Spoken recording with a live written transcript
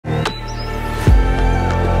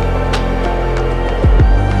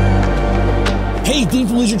Dean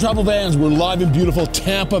from Leisure Travel Vans. We're live in beautiful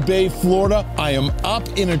Tampa Bay, Florida. I am up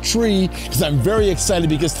in a tree because I'm very excited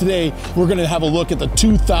because today we're going to have a look at the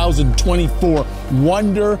 2024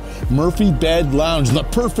 Wonder Murphy Bed Lounge, the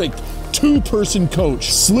perfect two-person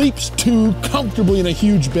coach. Sleeps two comfortably in a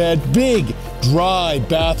huge bed, big dry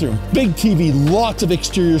bathroom, big TV, lots of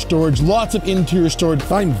exterior storage, lots of interior storage.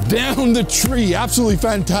 I'm down the tree, absolutely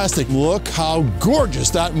fantastic. Look how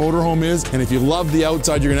gorgeous that motorhome is. And if you love the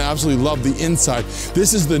outside, you're gonna absolutely love the inside.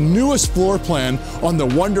 This is the newest floor plan on the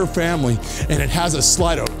Wonder family, and it has a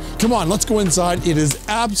slide out. Come on, let's go inside. It is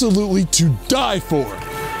absolutely to die for.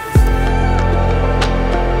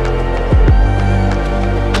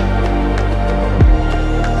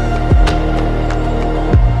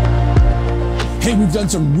 Hey, we've done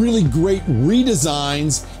some really great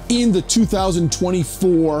redesigns in the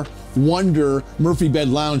 2024 Wonder Murphy Bed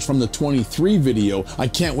Lounge from the 23 video. I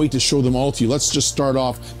can't wait to show them all to you. Let's just start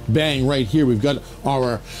off bang right here. We've got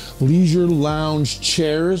our leisure lounge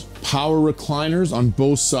chairs, power recliners on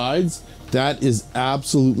both sides. That is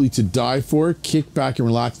absolutely to die for. Kick back and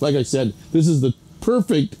relax. Like I said, this is the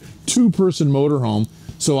perfect two-person motorhome.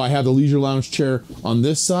 So I have the leisure lounge chair on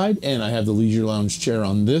this side and I have the leisure lounge chair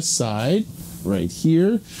on this side. Right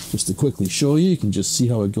here, just to quickly show you, you can just see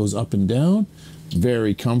how it goes up and down.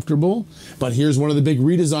 Very comfortable. But here's one of the big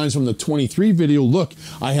redesigns from the 23 video. Look,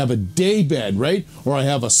 I have a day bed, right? Or I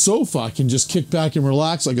have a sofa. I can just kick back and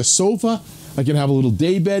relax like a sofa. I can have a little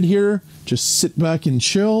day bed here, just sit back and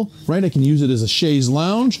chill, right? I can use it as a chaise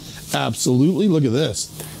lounge. Absolutely, look at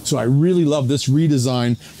this. So I really love this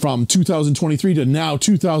redesign from 2023 to now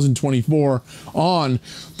 2024 on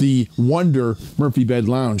the Wonder Murphy Bed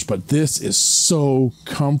Lounge. But this is so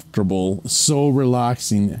comfortable, so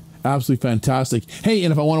relaxing, absolutely fantastic. Hey,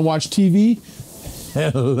 and if I want to watch TV,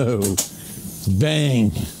 hello,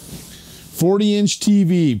 bang. 40-inch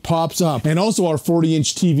TV pops up. And also our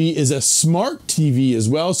 40-inch TV is a smart TV as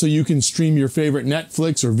well, so you can stream your favorite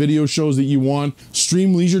Netflix or video shows that you want.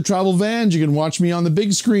 Stream Leisure Travel Vans, you can watch me on the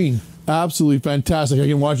big screen. Absolutely fantastic. I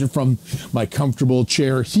can watch it from my comfortable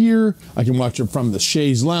chair here. I can watch it from the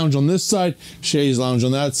chaise lounge on this side, chaise lounge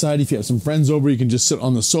on that side. If you have some friends over, you can just sit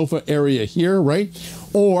on the sofa area here, right?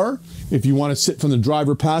 Or if you want to sit from the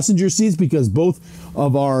driver passenger seats, because both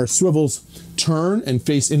of our swivels turn and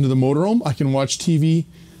face into the motorhome, I can watch TV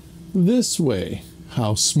this way.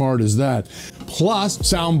 How smart is that? Plus,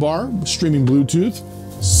 soundbar, streaming Bluetooth,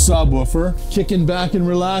 subwoofer, kicking back and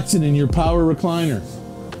relaxing in your power recliner.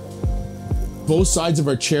 Both sides of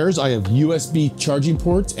our chairs, I have USB charging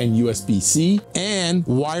ports and USB-C and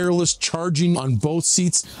wireless charging on both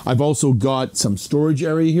seats. I've also got some storage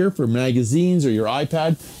area here for magazines or your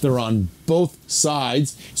iPad. They're on both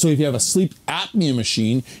sides. So if you have a sleep apnea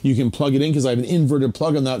machine, you can plug it in because I have an inverted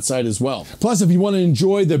plug on that side as well. Plus, if you want to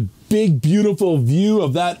enjoy the big, beautiful view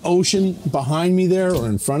of that ocean behind me there or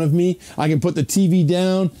in front of me, I can put the TV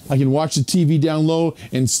down, I can watch the TV down low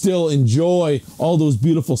and still enjoy all those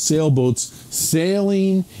beautiful sailboats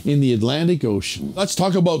sailing in the Atlantic Ocean. Let's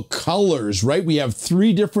talk about colors, right? We have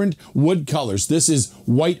three different wood colors. This is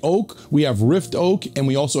white oak, we have rift oak, and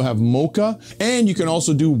we also have mocha. And you can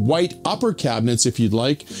also do white upper cabinets if you'd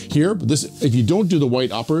like here. But this, if you don't do the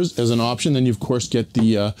white uppers as an option, then you of course get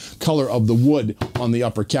the color of the wood on the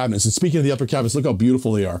upper cabinets. And speaking of the upper cabinets, look how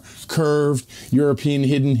beautiful they are. Curved, European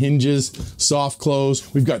hidden hinges, soft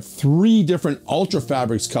close. We've got three different Ultra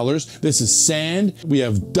Fabrics colors. This is sand, we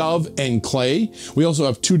have dove and clay. We also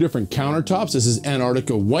have two different countertops. This is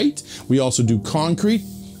Antarctica white. We also do concrete.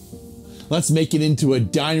 Let's make it into a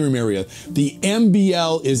dining room area. The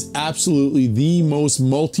MBL is absolutely the most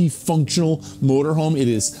multifunctional motorhome. It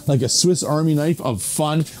is like a Swiss Army knife of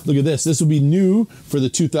fun. Look at this. This will be new for the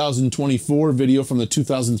 2024 video from the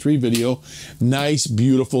 2003 video. Nice,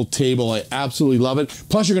 beautiful table. I absolutely love it.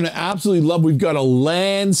 Plus, you're gonna absolutely love, we've got a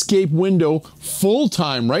landscape window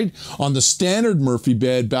full-time, right? On the standard Murphy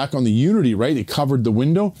bed back on the Unity, right? It covered the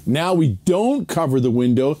window. Now we don't cover the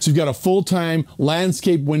window. So you've got a full-time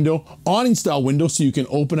landscape window, awning style window, so you can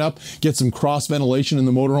open up, get some cross ventilation in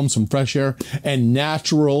the motorhome, some fresh air, and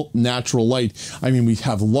natural light. I mean, we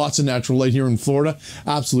have lots of natural light here in Florida.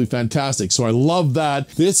 Absolutely fantastic. So I love that.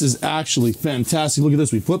 This is actually fantastic. Look at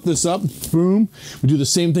this. We flip this up, boom. We do the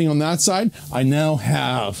same thing on that side. I now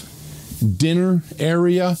have dinner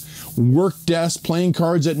area, work desk, playing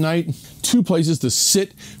cards at night, two places to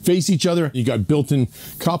sit, face each other. You got built-in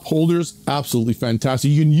cup holders, absolutely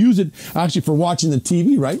fantastic. You can use it actually for watching the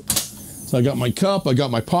TV, right? So I got my cup, I got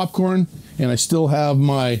my popcorn, and I still have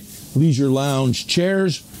my leisure lounge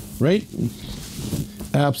chairs, right?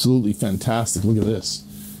 Absolutely fantastic. Look at this.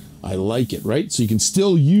 I like it, right? So you can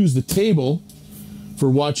still use the table for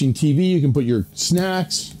watching TV. You can put your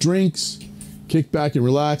snacks, drinks, kick back and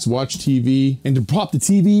relax, watch TV. And to prop the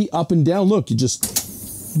TV up and down, look, you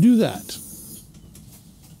just do that.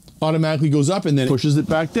 Automatically goes up and then pushes it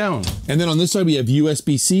back down. And then on this side, we have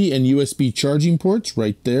USB-C and USB charging ports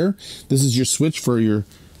right there. This is your switch for your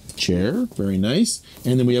chair, very nice.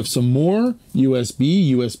 And then we have some more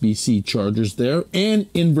USB-C chargers there, and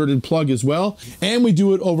inverted plug as well. And we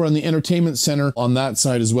do it over on the entertainment center on that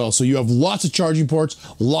side as well. So you have lots of charging ports,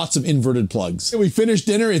 lots of inverted plugs. We finished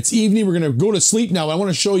dinner, it's evening, we're gonna go to sleep now. I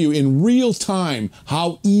wanna show you in real time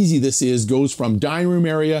how easy this is. Goes from dining room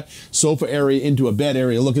area, sofa area, into a bed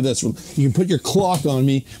area. Look at this. You can put your clock on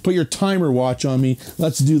me, put your timer watch on me.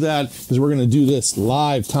 Let's do that, because we're gonna do this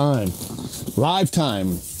live time. Live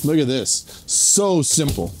time. Look at this, so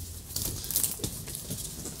simple.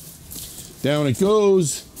 Down it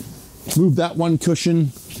goes. Move that one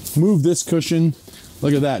cushion, move this cushion.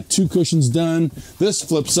 Look at that, 2 cushions done. This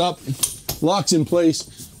flips up, locks in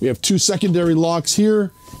place. We have 2 secondary locks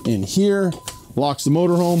here and here. Locks the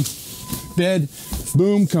motorhome. Bed,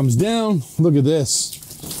 boom, comes down. Look at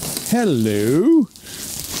this. Hello.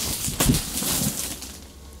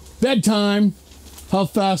 Bedtime. How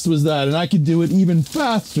fast was that? And I could do it even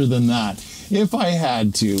faster than that if I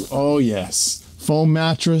had to. Oh yes. Foam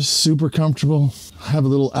mattress, super comfortable. I have a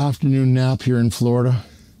little afternoon nap here in Florida.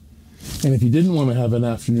 And if you didn't want to have an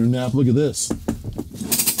afternoon nap, look at this.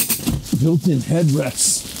 Built-in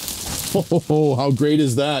headrests. Oh, how great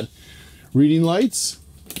is that? Reading lights.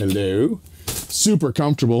 Hello. Super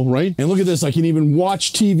comfortable, right? And look at this, I can even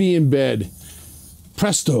watch TV in bed.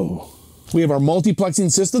 Presto. We have our multiplexing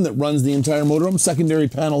system that runs the entire motorhome. Secondary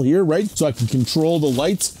panel here, right? So I can control the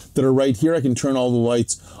lights that are right here. I can turn all the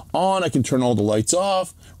lights on. I can turn all the lights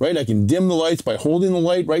off, right? I can dim the lights by holding the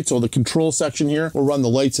light, right? So the control section here will run the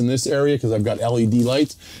lights in this area because I've got LED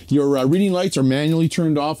lights. Your reading lights are manually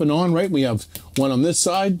turned off and on, right? We have one on this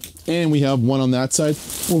side and we have one on that side.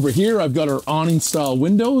 Over here, I've got our awning style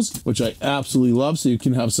windows, which I absolutely love. So you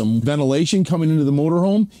can have some ventilation coming into the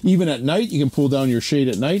motorhome. Even at night, you can pull down your shade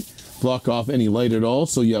at night, block off any light at all.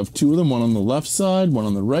 So you have 2 of them, one on the left side, one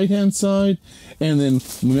on the right hand side. And then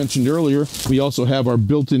we mentioned earlier, we also have our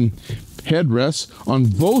built-in headrests on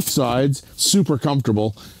both sides, super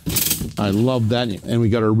comfortable. I love that. And we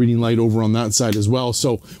got our reading light over on that side as well.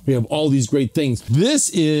 So we have all these great things. This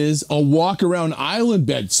is a walk around island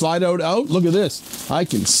bed. Slide out. Look at this. I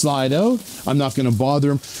can slide out. I'm not going to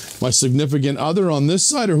bother my significant other on this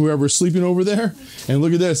side or whoever's sleeping over there. And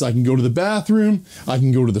look at this. I can go to the bathroom. I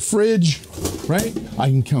can go to the fridge, right? I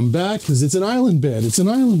can come back because it's an island bed. It's an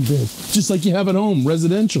island bed, just like you have at home,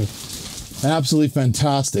 residential. Absolutely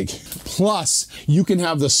fantastic. Plus, you can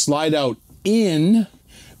have the slide out in,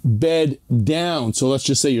 bed down. So let's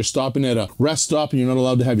just say you're stopping at a rest stop and you're not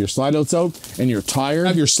allowed to have your slide outs out and you're tired.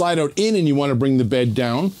 Have your slide out in and you want to bring the bed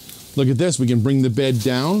down. Look at this. We can bring the bed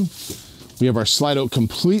down. We have our slide out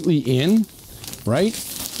completely in, right?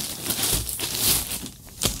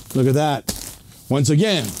 Look at that. Once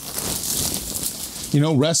again, you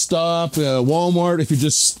know, rest stop, Walmart, if you're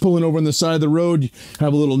just pulling over on the side of the road,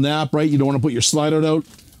 have a little nap, right? You don't want to put your slide out.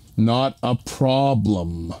 Not a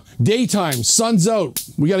problem. Daytime, sun's out.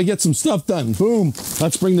 We got to get some stuff done. Boom.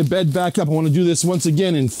 Let's bring the bed back up. I want to do this once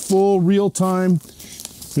again in full real time.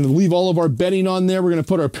 We're going to leave all of our bedding on there. We're going to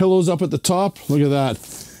put our pillows up at the top. Look at that.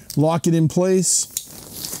 Lock it in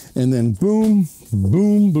place. And then boom,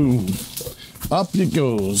 boom, boom. Up it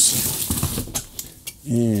goes.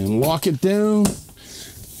 And lock it down.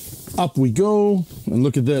 Up we go. And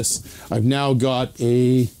look at this. I've now got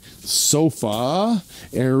a sofa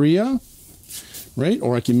area, right?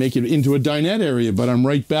 Or I can make it into a dinette area, but I'm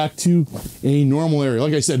right back to a normal area.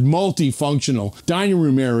 Like I said, multifunctional. Dining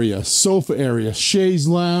room area, sofa area, chaise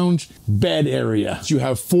lounge, bed area. So you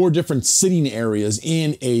have 4 different sitting areas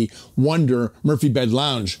in a Wonder Murphy Bed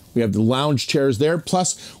Lounge. We have the lounge chairs there,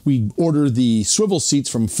 plus we order the swivel seats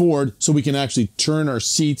from Ford so we can actually turn our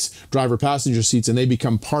seats, driver passenger seats, and they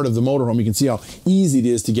become part of the motorhome. You can see how easy it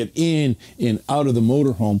is to get in and out of the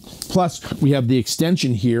motorhome. Plus, we have the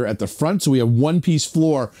extension here at the front, so we have one-piece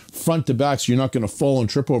floor front to back, so you're not going to fall and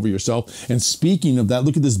trip over yourself. And speaking of that,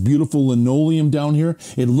 look at this beautiful linoleum down here.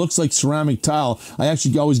 It looks like ceramic tile. I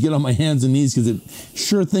actually always get on my hands and knees because I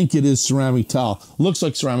sure think it is ceramic tile. Looks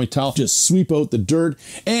like ceramic tile. Just sweep out the dirt.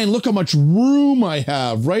 And look how much room I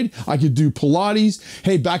have, right? I could do Pilates.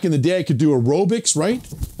 Hey, back in the day, I could do aerobics, right?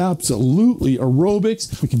 Absolutely,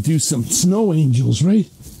 aerobics. We can do some snow angels, right?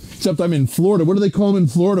 Except I'm in Florida. What do they call them in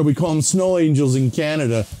Florida? We call them snow angels in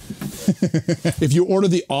Canada. If you order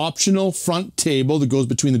the optional front table that goes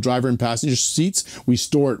between the driver and passenger seats, we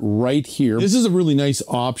store it right here. This is a really nice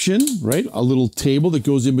option, right? A little table that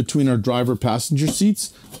goes in between our driver passenger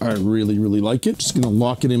seats. I really, really like it. Just gonna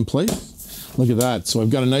lock it in place. Look at that. So I've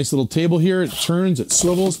got a nice little table here. It turns, it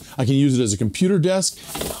swivels. I can use it as a computer desk.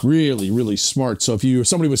 Really, really smart. So if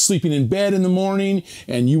somebody was sleeping in bed in the morning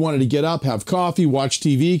and you wanted to get up, have coffee, watch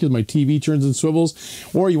TV, because my TV turns and swivels,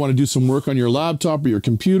 or you want to do some work on your laptop or your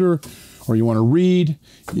computer, or you want to read,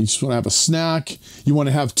 you just want to have a snack, you want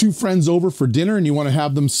to have two friends over for dinner and you want to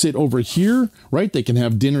have them sit over here, right? They can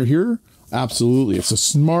have dinner here. Absolutely. It's a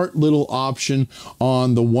smart little option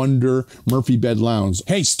on the Wonder Murphy Bed Lounge.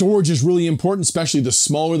 Hey, storage is really important, especially the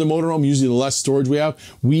smaller the motorhome, usually the less storage we have.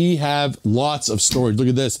 We have lots of storage. Look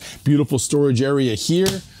at this beautiful storage area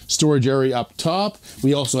here. Storage area up top.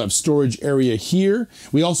 We also have storage area here.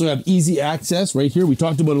 We also have easy access right here. We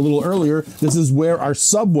talked about it a little earlier. This is where our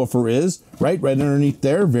subwoofer is, right underneath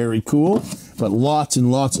there. Very cool. But lots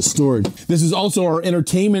and lots of storage. This is also our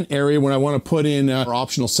entertainment area when I want to put in our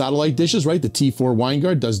optional satellite dishes, right? The T4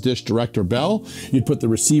 Winegard does dish direct or bell. You'd put the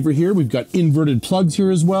receiver here. We've got inverted plugs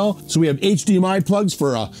here as well. So we have HDMI plugs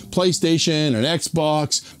for a PlayStation, an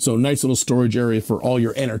Xbox. So nice little storage area for all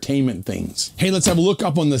your entertainment things. Hey, let's have a look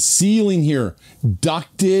up on the ceiling here.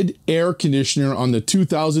 Ducted air conditioner on the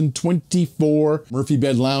 2024 Murphy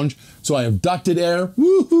Bed Lounge. So I have ducted air,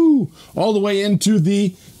 woohoo, all the way into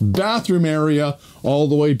the bathroom area, all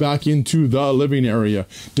the way back into the living area.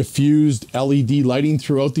 Diffused LED lighting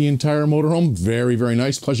throughout the entire motorhome. Very, very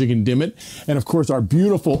nice. Plus you can dim it. And of course our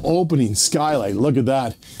beautiful opening skylight. Look at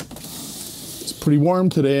that. It's pretty warm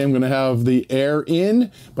today. I'm going to have the air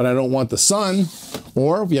in, but I don't want the sun.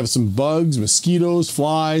 Or if you have some bugs, mosquitoes,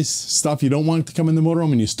 flies, stuff you don't want to come in the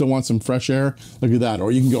motorhome and you still want some fresh air, look at that.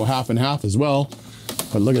 Or you can go half and half as well.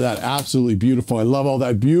 But look at that, absolutely beautiful. I love all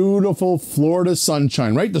that beautiful Florida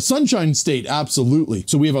sunshine, right? The Sunshine State, absolutely.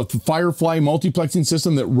 So we have a Firefly multiplexing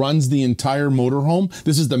system that runs the entire motorhome.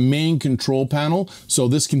 This is the main control panel. So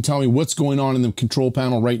this can tell me what's going on in the control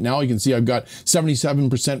panel right now. You can see I've got 77%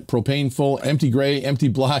 propane full, empty gray, empty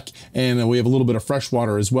black, and we have a little bit of fresh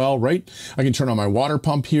water as well, right? I can turn on my water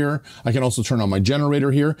pump here. I can also turn on my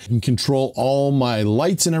generator here. I can control all my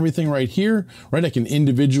lights and everything right here, right? I can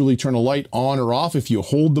individually turn a light on or off. If you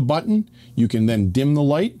hold the button, you can then dim the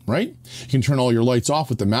light, right? You can turn all your lights off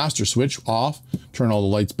with the master switch off, turn all the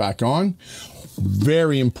lights back on.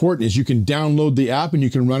 Very important is you can download the app and you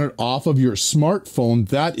can run it off of your smartphone.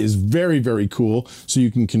 That is very, very cool. So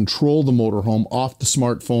you can control the motorhome off the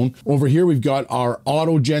smartphone. Over here, we've got our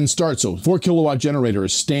auto gen start. So 4 kilowatt generator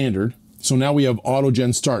is standard. So now we have auto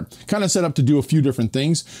gen start, kind of set up to do a few different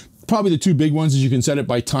things. Probably the two big ones is you can set it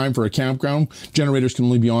by time for a campground. Generators can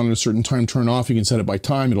only be on at a certain time, turn off. You can set it by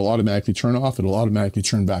time. It'll automatically turn off. It'll automatically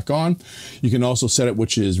turn back on. You can also set it,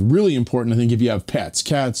 which is really important, I think, if you have pets,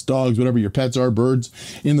 cats, dogs, whatever your pets are, birds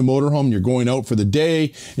in the motorhome, you're going out for the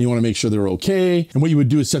day and you want to make sure they're okay. And what you would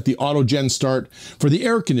do is set the auto gen start for the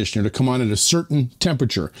air conditioner to come on at a certain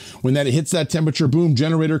temperature. When that hits that temperature, boom,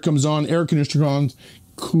 generator comes on, air conditioner on,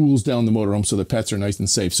 cools down the motorhome so the pets are nice and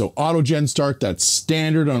safe. So auto gen start, that's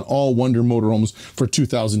standard on all Wonder motorhomes for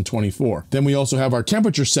 2024. Then we also have our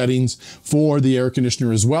temperature settings for the air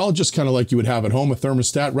conditioner as well, just kind of like you would have at home, a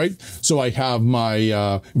thermostat, right? So I have my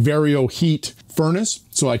Vario heat furnace,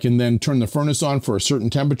 so I can then turn the furnace on for a certain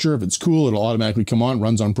temperature. If it's cool, it'll automatically come on,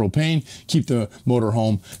 runs on propane, keep the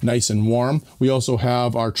motorhome nice and warm. We also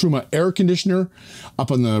have our Truma air conditioner up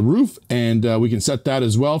on the roof, and we can set that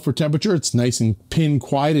as well for temperature. It's nice and pin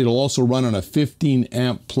quiet. It'll also run on a 15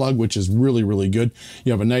 amp plug, which is really, really good.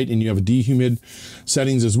 You have a night and you have a dehumid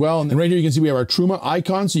settings as well. And right here you can see we have our Truma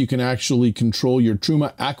icon, so you can actually control your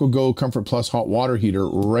Truma AquaGo Comfort Plus hot water heater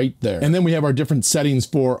right there. And then we have our different settings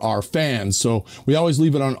for our fans. So we always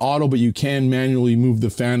leave it on auto, but you can manually move the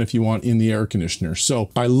fan if you want in the air conditioner. So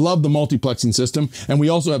I love the multiplexing system. And we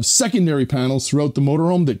also have secondary panels throughout the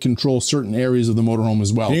motorhome that control certain areas of the motorhome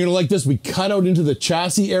as well. And you're gonna like this, we cut out into the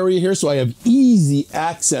chassis area here, so I have easy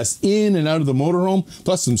access in and out of the motorhome,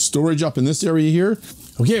 plus some storage up in this area here.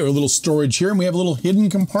 Okay, a little storage here, and we have a little hidden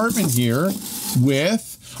compartment here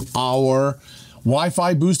with our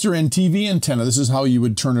Wi-Fi booster and TV antenna. This is how you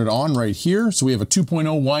would turn it on right here. So we have a 2.0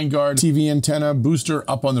 Winegard TV antenna booster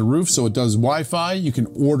up on the roof, so it does Wi-Fi. You can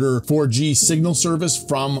order 4G signal service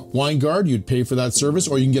from Winegard. You'd pay for that service,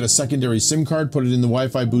 or you can get a secondary SIM card, put it in the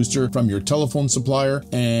Wi-Fi booster from your telephone supplier,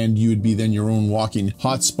 and you would be then your own walking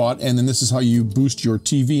hotspot. And then this is how you boost your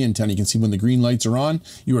TV antenna. You can see when the green lights are on,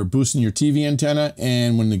 you are boosting your TV antenna,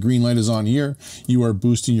 and when the green light is on here, you are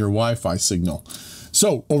boosting your Wi-Fi signal.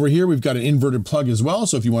 So over here, we've got an inverted plug as well.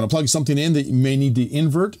 So if you want to plug something in that you may need to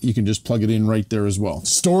invert, you can just plug it in right there as well.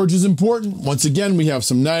 Storage is important. Once again, we have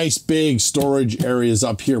some nice big storage areas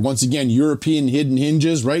up here. Once again, European hidden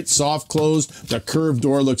hinges, right? Soft close. The curved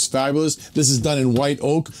door looks fabulous. This is done in white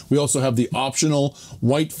oak. We also have the optional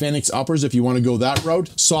white Phoenix uppers if you want to go that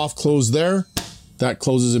route. Soft close there. That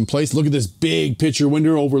closes in place. Look at this big picture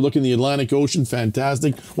window overlooking the Atlantic Ocean.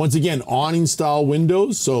 Fantastic. Once again, awning style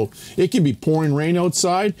windows. So it can be pouring rain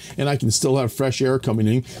outside and I can still have fresh air coming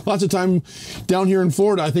in. Lots of time down here in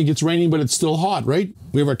Florida, I think it's raining, but it's still hot, right?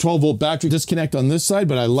 We have our 12-volt battery disconnect on this side,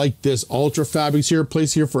 but I like this Ultra Fabrics here,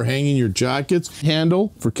 place here for hanging your jackets,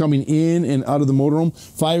 handle for coming in and out of the motorhome,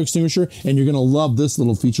 fire extinguisher, and you're gonna love this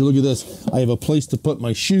little feature. Look at this. I have a place to put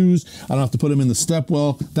my shoes. I don't have to put them in the step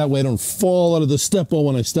well. That way I don't fall out of the step well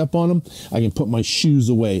when I step on them. I can put my shoes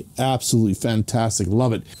away. Absolutely fantastic.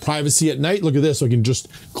 Love it. Privacy at night. Look at this. So I can just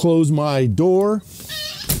close my door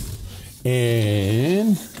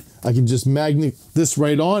and I can just magnet this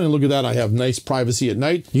right on, and look at that, I have nice privacy at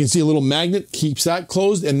night. You can see a little magnet keeps that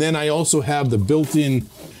closed, and then I also have the built-in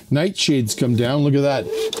night shades come down. Look at that.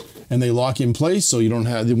 And they lock in place, so you don't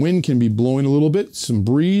have, the wind can be blowing a little bit, some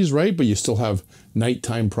breeze, right? But you still have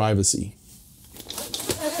nighttime privacy.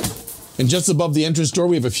 And just above the entrance door,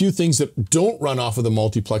 we have a few things that don't run off of the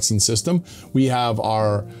multiplexing system. We have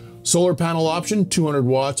our solar panel option, 200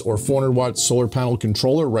 watts or 400 watt solar panel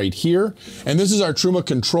controller right here. And this is our Truma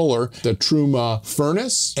controller, the Truma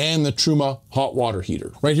furnace and the Truma hot water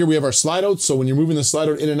heater. Right here we have our slide out. So when you're moving the slide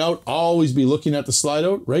out in and out, always be looking at the slide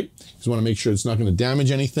out, right? Because you want to make sure it's not going to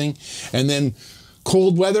damage anything. And then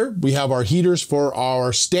cold weather, we have our heaters for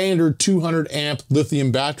our standard 200 amp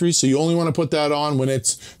lithium batteries. So you only want to put that on when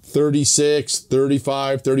it's 36,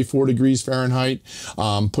 35, 34 degrees Fahrenheit.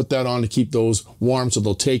 Put that on to keep those warm so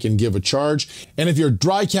they'll take and give a charge. And if you're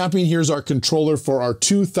dry camping, here's our controller for our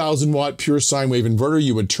 2000 watt pure sine wave inverter.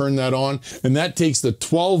 You would turn that on, and that takes the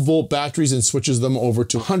 12 volt batteries and switches them over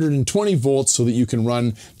to 120 volts so that you can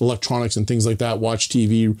run electronics and things like that, watch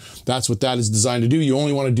TV. That's what that is designed to do. You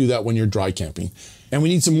only want to do that when you're dry camping. And we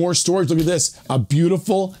need some more storage. Look at this, a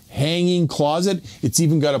beautiful hanging closet. It's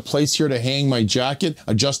even got a place here to hang my jacket,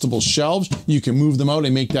 adjustable shelves. You can move them out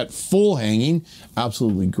and make that full hanging.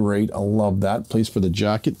 Absolutely great, I love that. Place for the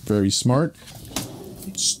jacket, very smart.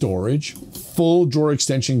 Storage, full drawer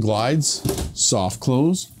extension glides, soft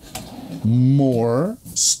close. More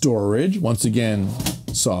storage, once again,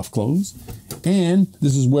 soft close. And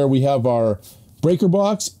this is where we have our breaker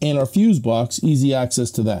box and our fuse box, easy access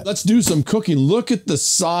to that. Let's do some cooking. Look at the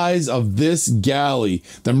size of this galley.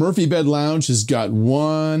 The Murphy Bed Lounge has got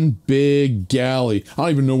one big galley. I don't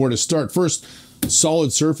even know where to start. First,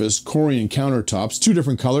 solid surface, Corian countertops, two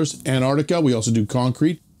different colors, Antarctica. We also do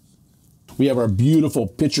concrete. We have our beautiful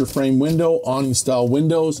picture frame window, awning style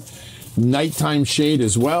windows. Nighttime shade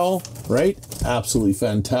as well, right? Absolutely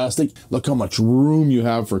fantastic. Look how much room you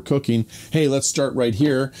have for cooking. Hey, let's start right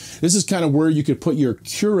here. This is kind of where you could put your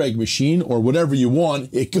Keurig machine or whatever you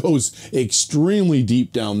want. It goes extremely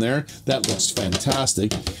deep down there. That looks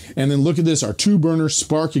fantastic. And then look at this, our 2-burner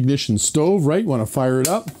spark ignition stove, right? Want to fire it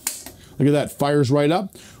up. Look at that, fires right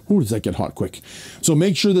up. Ooh, does that get hot quick? So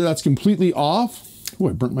make sure that that's completely off. Oh,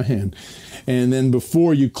 I burnt my hand. And then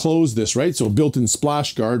before you close this, right? So built-in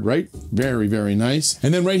splash guard, right? Very, very nice.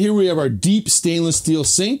 And then right here we have our deep stainless steel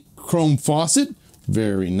sink, chrome faucet.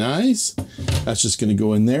 Very nice. That's just gonna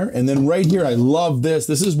go in there. And then right here, I love this.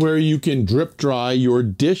 This is where you can drip dry your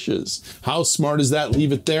dishes. How smart is that?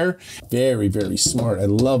 Leave it there. Very, very smart. I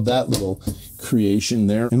love that little creation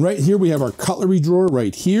there. And right here we have our cutlery drawer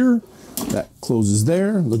right here. That closes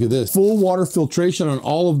there. Look at this. Full water filtration on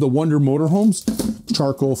all of the Wonder motorhomes.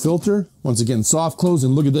 Charcoal filter. Once again, soft close.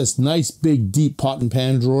 And look at this. Nice, big, deep pot and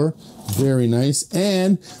pan drawer. Very nice.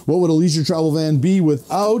 And what would a leisure travel van be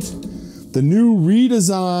without the new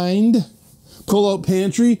redesigned pull-out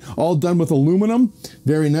pantry, all done with aluminum.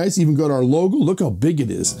 Very nice. Even got our logo. Look how big it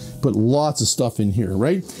is. Put lots of stuff in here,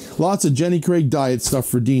 right? Lots of Jenny Craig diet stuff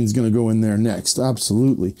for Dean's going to go in there next.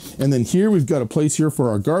 Absolutely. And then here we've got a place here for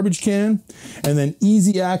our garbage can, and then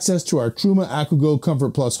easy access to our Truma AquaGo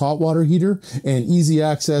Comfort Plus hot water heater, and easy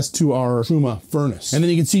access to our Truma furnace. And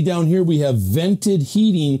then you can see down here we have vented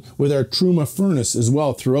heating with our Truma furnace as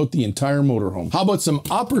well throughout the entire motorhome. How about some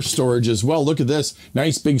upper storage as well? Look at this.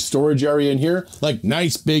 Nice big storage area in here. Like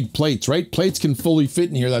nice big plates, right? Plates can fully fit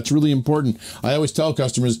in here. That's really important. I always tell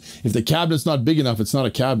customers, if the cabinet's not big enough, it's not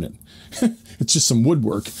a cabinet. It's just some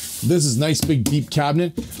woodwork. This is nice big deep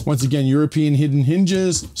cabinet. Once again, European hidden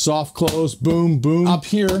hinges, soft close, boom, boom. Up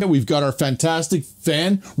here, we've got our fantastic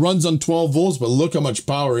fan. Runs on 12 volts, but look how much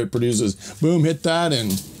power it produces. Boom, hit that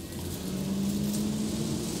and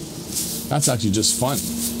That's actually just fun.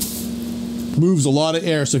 Moves a lot of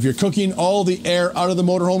air. So if you're cooking all the air out of the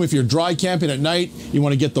motorhome, if you're dry camping at night, you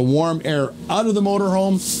want to get the warm air out of the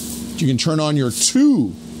motorhome, you can turn on your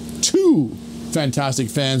two fantastic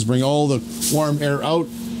fans, bring all the warm air out,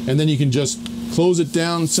 and then you can just close it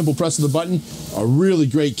down, simple press of the button. A really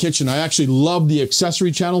great kitchen. I actually love the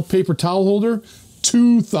accessory channel, paper towel holder,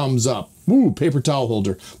 2 thumbs up. Ooh, paper towel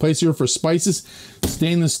holder. Place here for spices,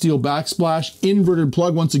 stainless steel backsplash, inverted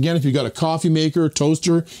plug. Once again, if you've got a coffee maker,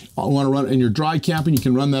 toaster, you want to run it in your dry camping, you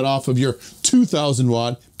can run that off of your 2000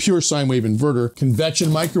 watt pure sine wave inverter.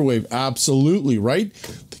 Convection microwave, absolutely, right?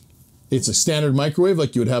 It's a standard microwave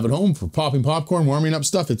like you would have at home for popping popcorn, warming up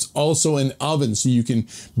stuff. It's also an oven, so you can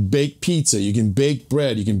bake pizza, you can bake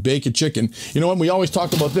bread, you can bake a chicken. You know what, we always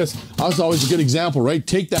talk about this. That's always a good example, right?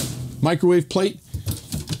 Take that microwave plate.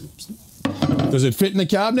 Does it fit in the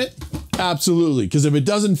cabinet? Absolutely, because if it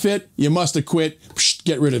doesn't fit, you must have quit.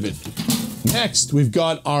 Get rid of it. Next, we've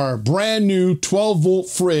got our brand new 12-volt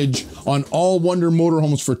fridge on all Wonder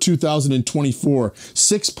motorhomes for 2024.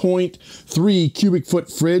 6.3 cubic foot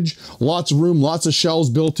fridge, lots of room, lots of shelves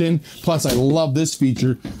built in. Plus, I love this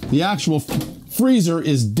feature. The actual freezer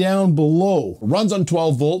is down below. Runs on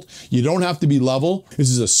 12 volt. You don't have to be level. This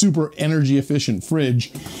is a super energy efficient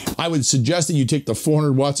fridge. I would suggest that you take the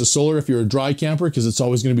 400 watts of solar if you're a dry camper, because it's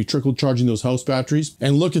always going to be trickle charging those house batteries.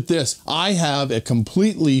 And look at this. I have a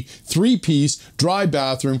completely 3-piece dry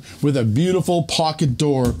bathroom with a beautiful pocket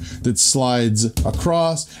door that slides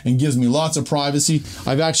across and gives me lots of privacy.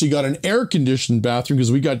 I've actually got an air conditioned bathroom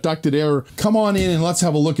because we got ducted air. Come on in and let's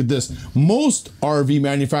have a look at this. Most RV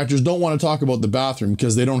manufacturers don't want to talk about the bathroom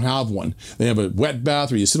because they don't have one. They have a wet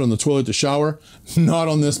bath where you sit on the toilet to shower. Not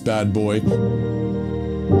on this bad boy.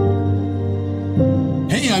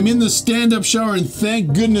 Hey, I'm in the stand-up shower and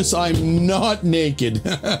thank goodness I'm not naked.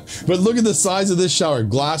 But look at the size of this shower.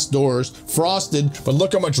 Glass doors, frosted, but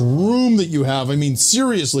look how much room that you have. I mean,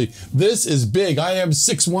 seriously, this is big. I am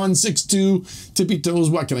 6'1", 6'2", tippy toes.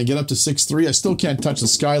 What, can I get up to 6'3"? I still can't touch the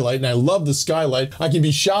skylight, and I love the skylight. I can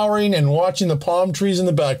be showering and watching the palm trees in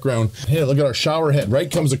the background. Hey, look at our shower head,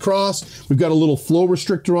 right? Comes across. We've got a little flow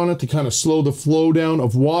restrictor on it to kind of slow the flow down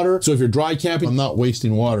of water. So if you're dry camping, I'm not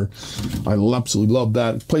wasting water. I absolutely love that.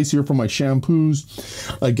 Place here for my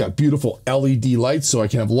shampoos. I got beautiful LED lights so I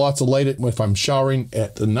can have lots of light if I'm showering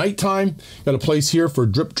at the nighttime. Got a place here for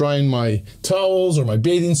drip drying my towels or my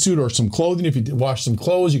bathing suit or some clothing. If you wash some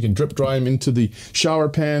clothes, you can drip dry them into the shower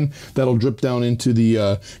pan. That'll drip down into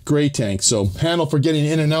the gray tank. So handle for getting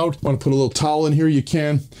in and out. Want to put a little towel in here, you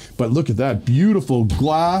can. But look at that, beautiful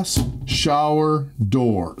glass shower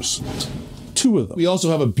doors. 2 of them. We also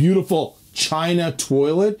have a beautiful China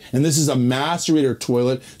toilet, and this is a macerator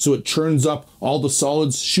toilet, so it churns up all the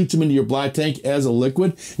solids, shoots them into your black tank as a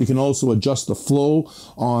liquid. You can also adjust the flow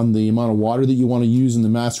on the amount of water that you want to use in the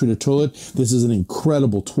macerator toilet. This is an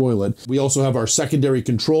incredible toilet. We also have our secondary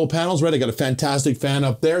control panels, right? I got a fantastic fan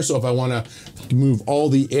up there, so if I want to move all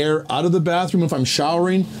the air out of the bathroom, if I'm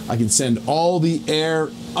showering, I can send all the air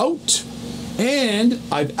out. And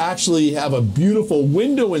I actually have a beautiful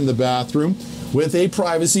window in the bathroom with a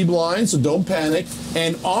privacy blind, so don't panic,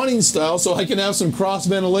 and awning style, so I can have some cross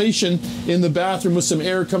ventilation in the bathroom with some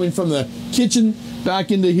air coming from the kitchen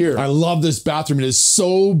back into here. I love this bathroom. It is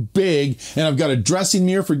so big, and I've got a dressing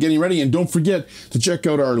mirror for getting ready. And don't forget to check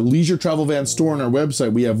out our leisure travel van store on our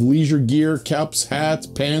website. We have leisure gear, caps, hats,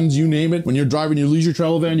 pens, you name it. When you're driving your leisure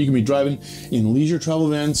travel van, you can be driving in leisure travel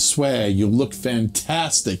van swag. You'll look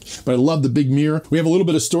fantastic. But I love the big mirror. We have a little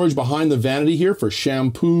bit of storage behind the vanity here for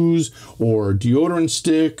shampoos or deodorant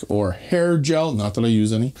stick or hair gel. Not that I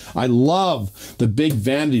use any. I love the big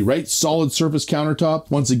vanity, right? Solid surface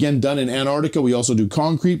countertop. Once again, done in Antarctica. We also do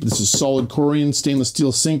concrete, but this is solid Corian stainless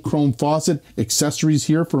steel sink, chrome faucet, accessories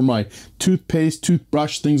here for my toothpaste,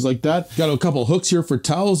 toothbrush, things like that. Got a couple hooks here for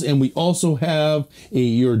towels, and we also have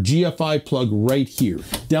your GFI plug right here.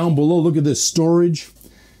 Down below, look at this storage.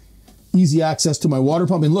 Easy access to my water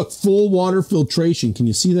pump, and look, full water filtration. Can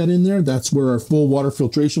you see that in there? That's where our full water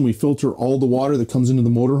filtration, we filter all the water that comes into the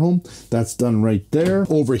motorhome. That's done right there.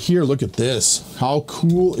 Over here, look at this. How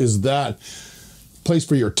cool is that? Place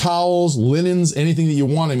for your towels, linens, anything that you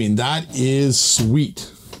want. I mean, that is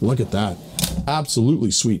sweet. Look at that.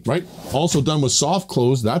 Absolutely sweet, right? Also done with soft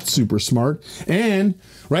close. That's super smart. And,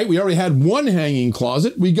 right, we already had one hanging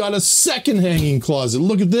closet. We got a second hanging closet.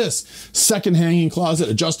 Look at this. Second hanging closet,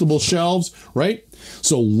 adjustable shelves, right?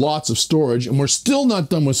 So lots of storage. And we're still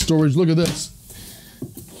not done with storage. Look at this.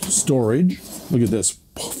 Storage. Look at this.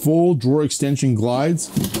 Full drawer extension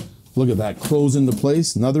glides. Look at that. Close into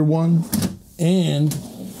place. Another one. And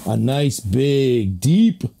A nice big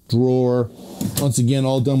deep drawer. Once again,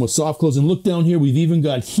 all done with soft close. And look down here, we've even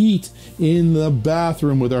got heat in the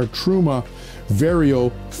bathroom with our Truma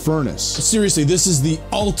Vario furnace. Seriously, this is the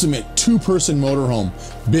ultimate two-person motorhome.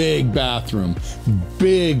 Big bathroom,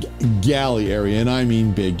 big galley area, and I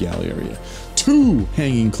mean big galley area. 2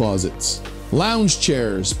 hanging closets, lounge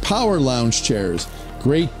chairs, power lounge chairs,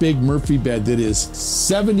 great big Murphy bed that is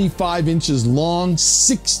 75 inches long,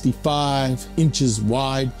 65 inches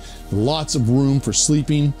wide, lots of room for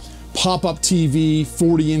sleeping. Pop-up TV,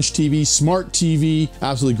 40-inch TV, smart TV,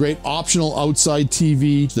 absolutely great. Optional outside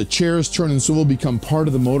TV. The chairs turn and swivel, become part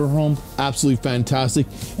of the motorhome. Absolutely fantastic.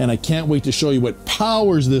 And I can't wait to show you what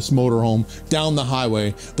powers this motorhome down the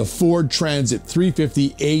highway. The Ford Transit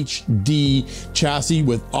 350 HD chassis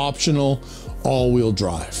with optional all-wheel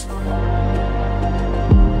drive.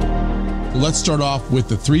 Let's start off with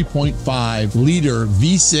the 3.5 liter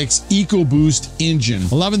V6 EcoBoost engine.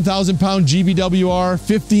 11,000 pound GVWR,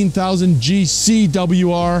 15,000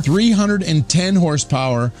 GCWR, 310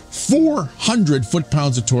 horsepower, 400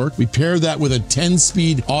 foot-pounds of torque. We pair that with a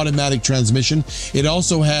 10-speed automatic transmission. It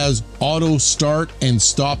also has auto start and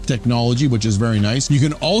stop technology, which is very nice. You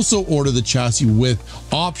can also order the chassis with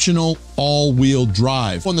optional all-wheel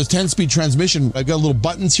drive. On the 10-speed transmission, I've got little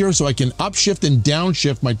buttons here so I can upshift and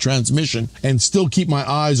downshift my transmission and still keep my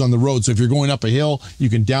eyes on the road. So if you're going up a hill, you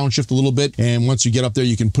can downshift a little bit, and once you get up there,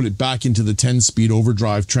 you can put it back into the 10-speed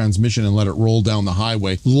overdrive transmission and let it roll down the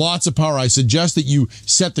highway. Lots of power. I suggest that you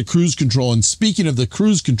set the cruise control, and speaking of the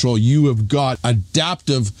cruise control, you have got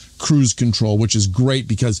adaptive cruise control, which is great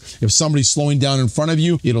because if somebody's slowing down in front of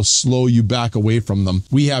you, it'll slow you back away from them.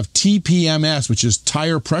 We have TPMS, which is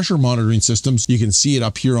tire pressure monitoring systems. You can see it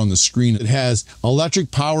up here on the screen. It has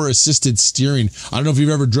electric power assisted steering. I don't know if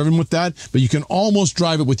you've ever driven with that, but you can almost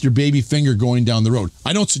drive it with your baby finger going down the road.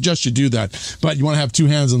 I don't suggest you do that, but you want to have 2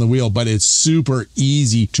 hands on the wheel, but it's super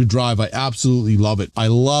easy to drive. I absolutely love it. I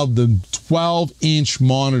love the 12-inch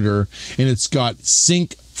monitor, and it's got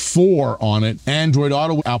Sync 4 on it, Android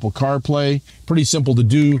Auto, Apple CarPlay, pretty simple to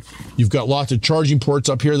do. You've got lots of charging ports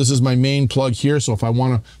up here. This is my main plug here, so if I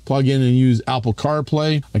want to plug in and use Apple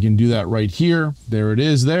CarPlay, I can do that right here. There it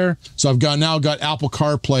is there. So I've now got Apple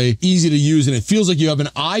CarPlay, easy to use, and it feels like you have an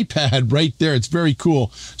iPad right there. It's very cool.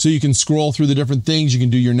 So you can scroll through the different things. You can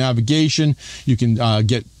do your navigation. You can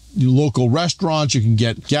get local restaurants, you can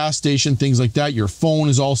get gas station, things like that. Your phone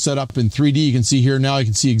is all set up in 3D. You can see here now, you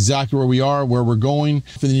can see exactly where we are, where we're going.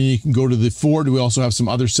 And then you can go to the Ford. We also have some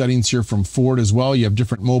other settings here from Ford as well. You have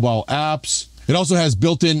different mobile apps. It also has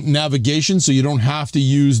built-in navigation, so you don't have to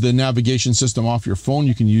use the navigation system off your phone.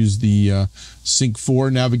 You can use the Sync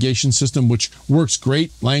 4 navigation system, which works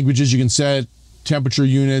great. Languages you can set, temperature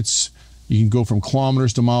units. You can go from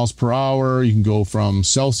kilometers to miles per hour. You can go from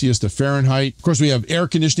Celsius to Fahrenheit. Of course, we have air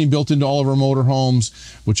conditioning built into all of our motorhomes,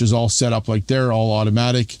 which is all set up like there, all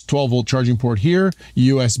automatic. 12-volt charging port here,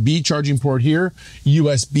 USB charging port here,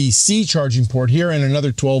 USB-C charging port here, and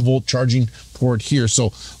another 12-volt charging port here.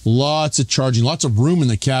 So lots of charging, lots of room in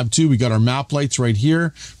the cab too. We got our map lights right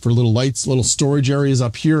here for little lights, little storage areas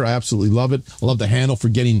up here. I absolutely love it. I love the handle for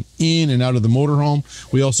getting in and out of the motorhome.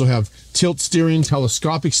 We also have tilt steering,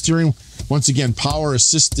 telescopic steering. Once again, power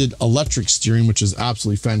assisted electric steering, which is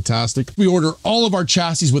absolutely fantastic. We order all of our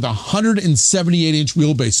chassis with a 178-inch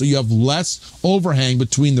wheelbase, so you have less overhang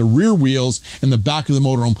between the rear wheels and the back of the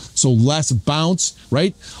motorhome, so less bounce,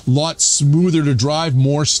 right? Lots smoother to drive,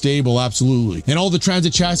 more stable, absolutely. And all the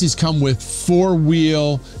Transit chassis come with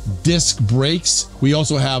 4-wheel disc brakes. We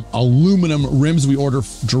also have aluminum rims we order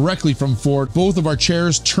directly from Ford. Both of our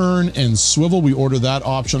chairs turn and swivel. We order that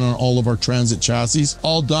option on all of our Transit chassis.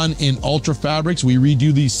 All done in Ultra Fabrics. We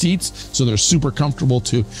redo these seats so they're super comfortable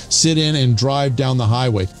to sit in and drive down the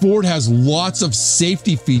highway. Ford has lots of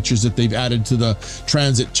safety features that they've added to the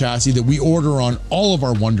Transit chassis that we order on all of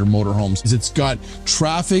our Wonder motorhomes. It's got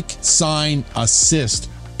traffic sign assist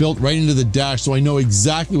built right into the dash, so I know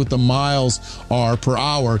exactly what the miles are per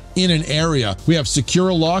hour in an area. We have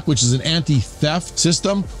Secure Lock, which is an anti-theft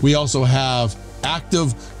system. We also have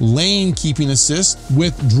active lane keeping assist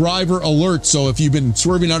with driver alert. So if you've been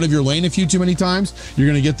swerving out of your lane a few too many times, you're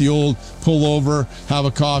going to get the old pull over, have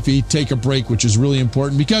a coffee, take a break, which is really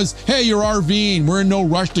important because, hey, you're RVing. We're in no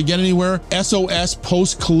rush to get anywhere. SOS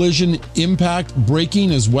post-collision impact braking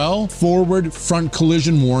as well. Forward front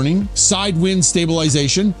collision warning. Side wind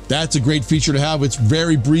stabilization. That's a great feature to have. It's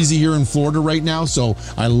very breezy here in Florida right now, so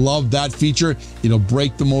I love that feature. It'll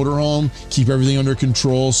brake the motorhome, keep everything under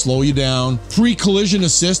control, slow you down. pre-collision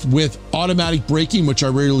assist with automatic braking, which I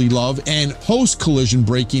really love, and post-collision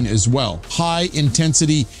braking as well. High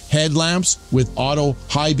intensity headlamps with auto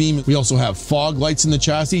high beam. We also have fog lights in the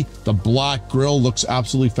chassis. The black grille looks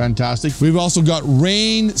absolutely fantastic. We've also got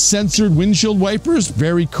rain censored windshield wipers,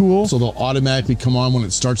 very cool. So they'll automatically come on when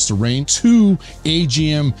it starts to rain. 2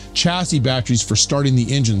 AGM chassis batteries for starting the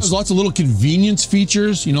engines. There's lots of little convenience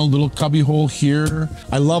features, you know, little cubby hole here.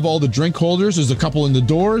 I love all the drink holders. There's a couple in the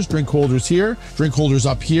doors, drink holders here, drink holders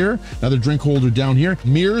up here, another drink holder down here.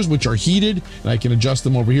 Mirrors, which are heated, and I can adjust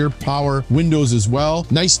them over here. Power windows as well.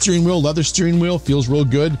 Nice steering wheel, leather steering wheel, feels real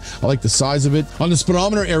good. I like the size of it. On the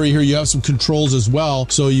speedometer area here, you have some controls as well.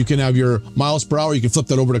 So you can have your miles per hour. You can flip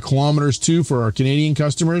that over to kilometers too for our Canadian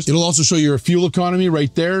customers. It'll also show your fuel economy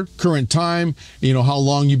right there, current time, you know, how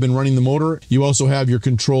long you've been running the motor. You also have your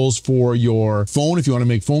controls for your phone if you want to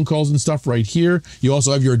make phone calls and stuff right here. You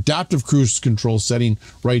also have your adaptive cruise control setting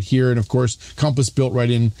right here. And of course, compass built right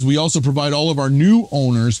in. We also provide all of our new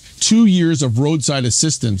owners 2 years of roadside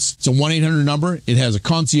assistance. It's a 1-800 number. It has a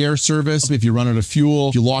concierge service. If you run out of fuel,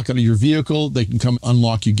 if you lock out of your vehicle, they can come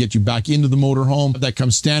unlock you, get you back into the motorhome. That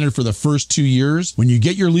comes standard for the first 2 years. When you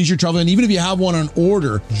get your leisure travel, and even if you have one on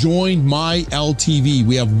order, join My LTV.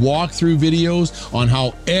 We have walkthrough videos on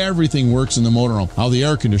how everything works in the motorhome, how the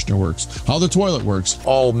air conditioner works, how the toilet works,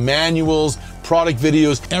 all manuals, product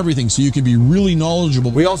videos, everything, so you can be really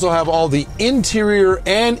knowledgeable. We also have all the interior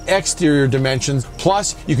and exterior dimensions,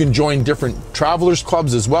 plus you can join different travelers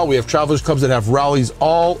clubs as well. We have travelers clubs that have rallies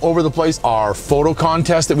all over the place. Our photo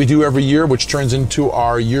contest that we do every year, which turns into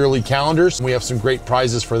our yearly calendars. We have some great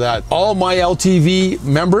prizes for that. All My LTV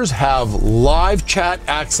members have live chat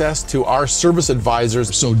access to our service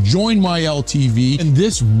advisors. So join My LTV, and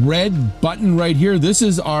this red button right here, this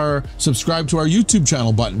is our subscribe to our YouTube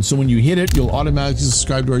channel button. So when you hit it, you'll automatically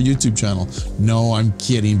subscribe to our YouTube channel. No, I'm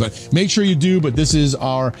kidding, but make sure you do. But this is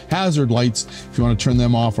our hazard lights. If you want to turn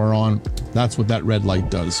them off or on, that's what that red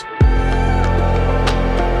light does.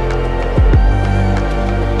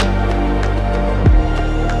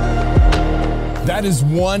 That is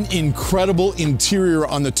one incredible interior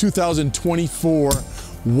on the 2024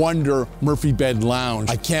 Wonder Murphy Bed Lounge.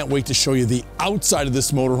 I can't wait to show you the outside of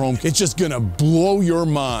this motorhome. It's just gonna blow your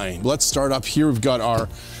mind. Let's start up here. We've got our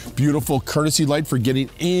beautiful courtesy light for getting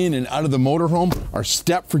in and out of the motorhome, our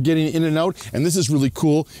step for getting in and out, and this is really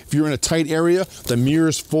cool. If you're in a tight area, the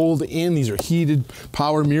mirrors fold in. These are heated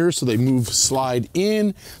power mirrors, so they slide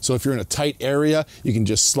in. So if you're in a tight area, you can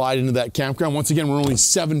just slide into that campground. Once again, we're only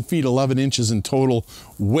 7 feet 11 inches in total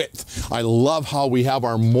width. I love how we have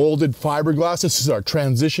our molded fiberglass. This is our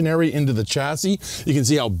transition area into the chassis. You can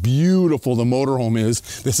see how beautiful the motorhome is.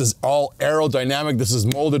 This is all aerodynamic. This is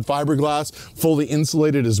molded fiberglass, fully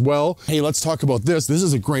insulated as well. Hey, let's talk about this. This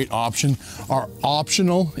is a great option. Our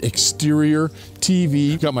optional exterior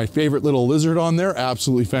TV. Got my favorite little lizard on there.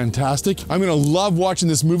 Absolutely fantastic. I'm gonna love watching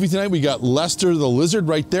this movie tonight. We got Lester the lizard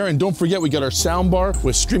right there. And don't forget, we got our sound bar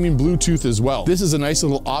with streaming Bluetooth as well. This is a nice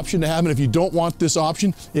little option to have. And if you don't want this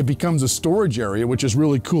option, it becomes a storage area, which is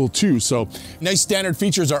really cool too. So nice standard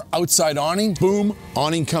features are outside awning. Boom,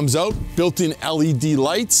 awning comes out, built-in LED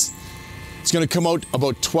lights. It's gonna come out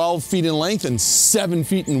about 12 feet in length and 7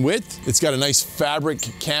 feet in width. It's got a nice fabric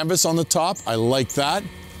canvas on the top. I like that.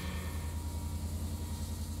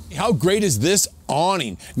 How great is this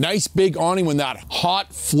awning? Nice big awning when that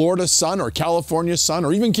hot Florida sun or California sun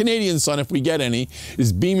or even Canadian sun, if we get any,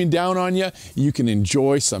 is beaming down on you. You can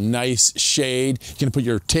enjoy some nice shade. You can put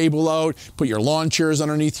your table out, put your lawn chairs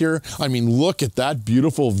underneath here. I mean, look at that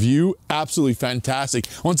beautiful view. Absolutely fantastic.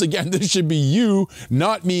 Once again, this should be you,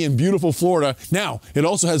 not me, in beautiful Florida. Now, it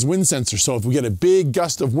also has wind sensor, so if we get a big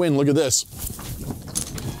gust of wind, look at this,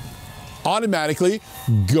 automatically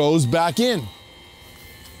goes back in.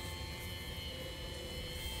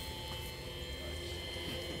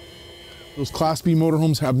 Those Class B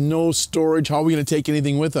motorhomes have no storage. How are we going to take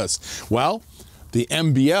anything with us? Well, the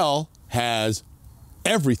MBL has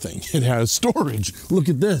everything. It has storage. Look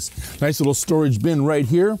at this. Nice little storage bin right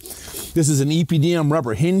here. This is an EPDM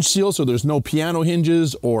rubber hinge seal, so there's no piano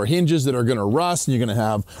hinges or hinges that are going to rust, and you're going to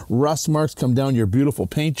have rust marks come down your beautiful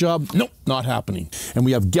paint job. Nope, not happening. And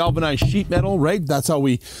we have galvanized sheet metal, right? That's how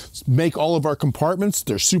we make all of our compartments.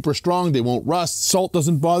 They're super strong. They won't rust. Salt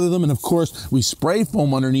doesn't bother them. And of course, we spray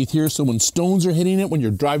foam underneath here, so when stones are hitting it when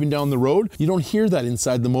you're driving down the road, you don't hear that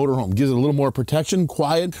inside the motorhome. Gives it a little more protection,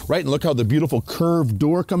 quiet, right? And look how the beautiful curved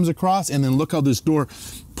door comes across, and then look how this door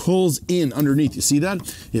pulls in underneath. You see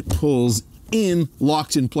that? It pulls in,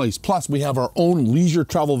 locks in place. Plus, we have our own leisure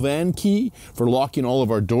travel van key for locking all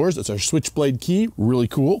of our doors. It's our switchblade key, really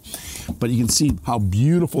cool. But you can see how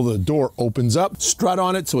beautiful the door opens up. Strut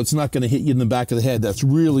on it so it's not going to hit you in the back of the head. That's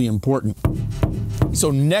really important.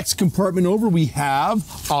 So next compartment over, we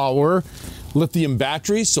have our lithium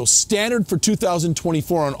batteries. So standard for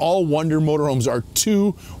 2024 on all Wonder motorhomes are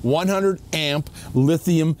two 100 amp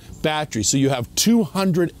lithium batteries. So you have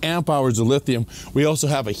 200 amp hours of lithium. We also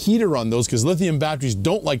have a heater on those because lithium batteries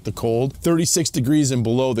don't like the cold. 36 degrees and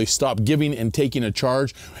below, they stop giving and taking a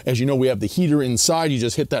charge. As you know, we have the heater inside. You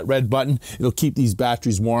just hit that red button. It'll keep these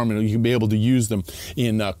batteries warm and you can be able to use them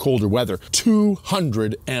in colder weather.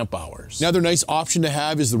 200 amp hours. Another nice option to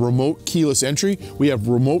have is the remote keyless entry. We have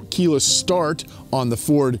remote keyless start on the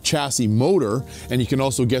Ford chassis motor, and you can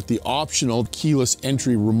also get the optional keyless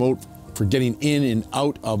entry remote for getting in and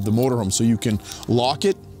out of the motorhome. So you can lock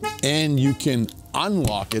it and you can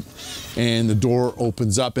unlock it and the door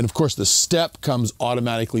opens up, and of course the step comes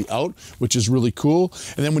automatically out, which is really cool.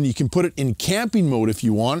 And then when you can put it in camping mode if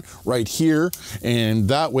you want, right here, and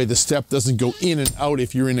that way the step doesn't go in and out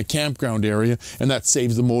if you're in a campground area, and that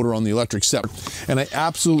saves the motor on the electric step. And I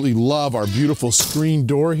absolutely love our beautiful screen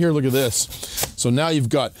door here. Look at this. So now you've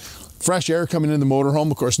got fresh air coming in the motorhome.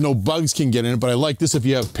 Of course, no bugs can get in it, but I like this if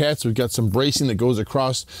you have pets. We've got some bracing that goes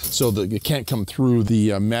across so that it can't come through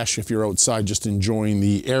the mesh if you're outside just enjoying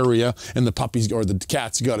the area, and the puppies or the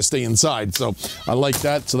cats got to stay inside. So I like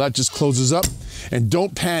that. So that just closes up. And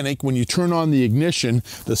don't panic, when you turn on the ignition,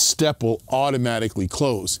 the step will automatically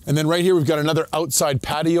close. And then right here, we've got another outside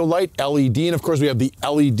patio light, LED. And of course, we have the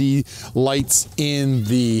LED lights in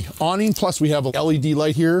the awning. Plus we have a LED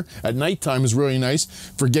light here at nighttime, is really nice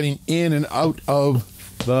for getting in and out of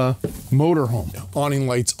the motorhome. Awning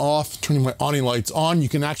lights off, turning my awning lights on. You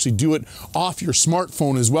can actually do it off your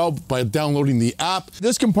smartphone as well by downloading the app.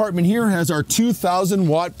 This compartment here has our 2000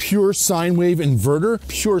 watt pure sine wave inverter.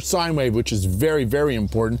 Pure sine wave, which is very, very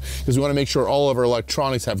important because we want to make sure all of our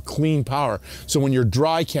electronics have clean power. So when you're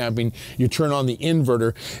dry camping, you turn on the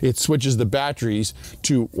inverter, it switches the batteries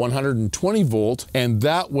to 120 volt, and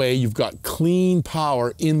that way you've got clean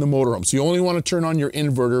power in the motorhome. So you only want to turn on your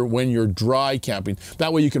inverter when you're dry camping.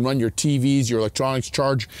 That way you can run your TVs, your electronics,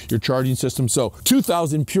 charge your charging system. So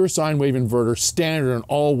 2000 pure sine wave inverter, standard on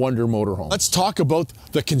all Wonder motorhome. Let's talk about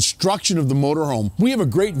the construction of the motorhome. We have a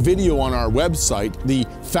great video on our website, the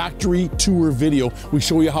factory tour video. We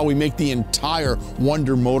show you how we make the entire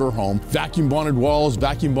Wonder motorhome. Vacuum bonded walls,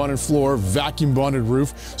 vacuum bonded floor, vacuum bonded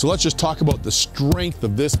roof. So let's just talk about the strength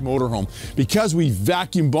of this motorhome. Because we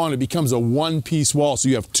vacuum bond, it becomes a one-piece wall. So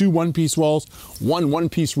you have two one-piece walls,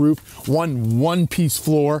 one-piece roof, one-piece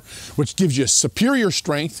floor, which gives you superior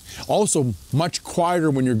strength. Also much quieter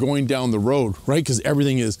when you're going down the road, right? Because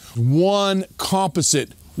everything is one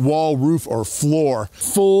composite wall, roof, or floor.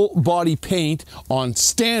 Full body paint on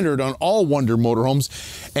standard on all Wonder motorhomes,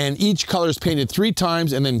 and each color is painted 3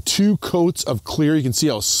 times and then 2 coats of clear. You can see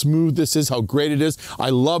how smooth this is, how great it is.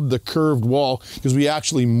 I love the curved wall because we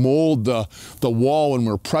actually mold the wall when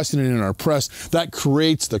we're pressing it in our press. That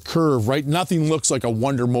creates the curve, right? Nothing looks like a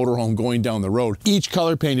Wonder motorhome going down the road. Each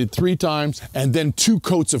color painted 3 times and then 2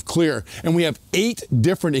 coats of clear. And we have 8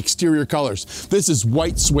 different exterior colors. This is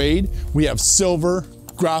white suede. We have silver,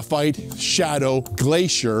 graphite, shadow,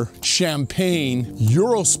 glacier, champagne,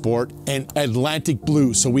 Eurosport, and Atlantic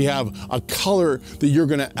blue. So we have a color that you're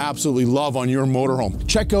gonna absolutely love on your motorhome.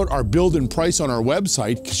 Check out our build and price on our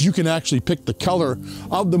website because you can actually pick the color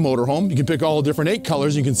of the motorhome. You can pick all the different 8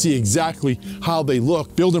 colors. You can see exactly how they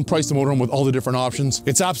look. Build and price the motorhome with all the different options.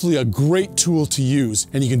 It's absolutely a great tool to use,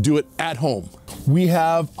 and you can do it at home. We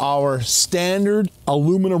have our standard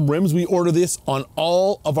aluminum rims. We order this on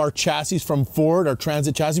all of our chassis from Ford, our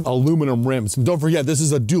Transit chassis, aluminum rims. And don't forget, this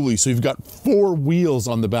is a dually, so you've got 4 wheels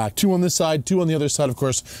on the back, 2 on this side, 2 on the other side, of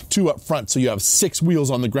course, 2 up front. So you have 6 wheels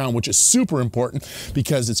on the ground, which is super important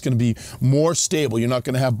because it's gonna be more stable. You're not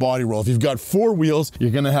gonna have body roll. If you've got 4 wheels,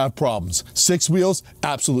 you're gonna have problems. 6 wheels,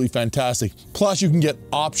 absolutely fantastic. Plus you can get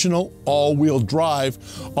optional all-wheel drive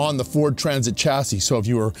on the Ford Transit chassis. So if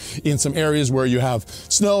you are in some areas where you have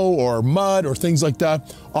snow or mud or things like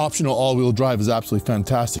that, optional all-wheel drive is absolutely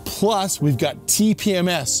fantastic. Plus, we've got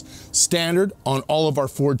TPMS standard on all of our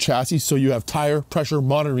Ford chassis, so you have tire pressure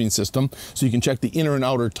monitoring system, so you can check the inner and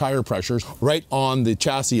outer tire pressures right on the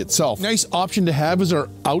chassis itself. Nice option to have is our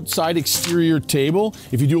outside exterior table.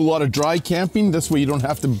 If you do a lot of dry camping, this way you don't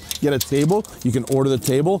have to get a table. You can order the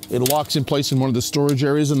table. It locks in place in one of the storage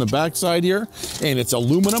areas on the back side here, and it's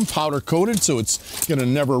aluminum powder coated, so it's gonna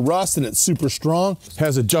never rust, and it's super strong.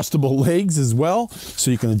 Has adjustable legs as well,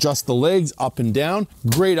 so you can adjust the legs up and down.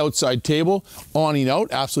 Great outside table, awning clean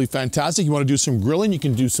out. Absolutely fantastic. You want to do some grilling, you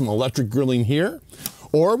can do some electric grilling here.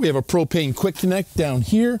 Or we have a propane quick connect down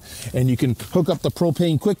here, and you can hook up the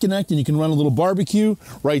propane quick connect and you can run a little barbecue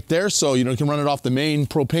right there. So, you know, you can run it off the main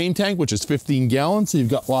propane tank, which is 15 gallons. So you've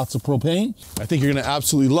got lots of propane. I think you're gonna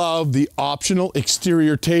absolutely love the optional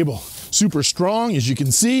exterior table. Super strong, as you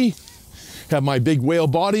can see. Have my big whale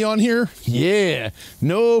body on here. Yeah,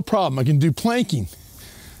 no problem. I can do planking.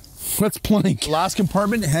 Let's plank. Last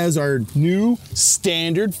compartment has our new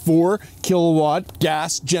standard 4 kilowatt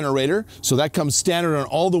gas generator. So that comes standard on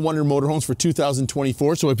all the Wonder motorhomes for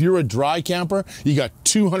 2024. So if you're a dry camper, you got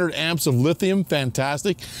 200 amps of lithium,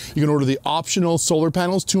 fantastic. You can order the optional solar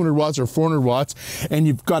panels, 200 watts or 400 watts, and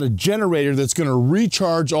you've got a generator that's gonna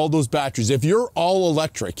recharge all those batteries. If you're all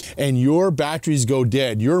electric and your batteries go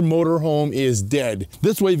dead, your motorhome is dead.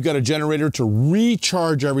 This way you've got a generator to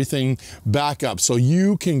recharge everything back up so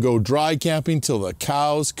you can go dry camping till the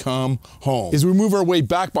cows come home. As we move our way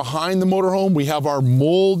back behind the motorhome, we have our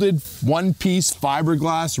molded one-piece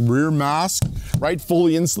fiberglass rear mask, right?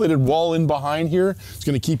 Fully insulated wall in behind here. It's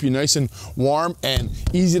gonna keep you nice and warm and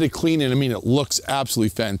easy to clean. And I mean, it looks absolutely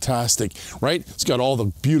fantastic, right? It's got all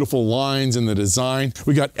the beautiful lines in the design.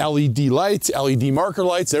 We got LED lights, LED marker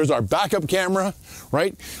lights. There's our backup camera,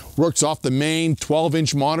 right? Works off the main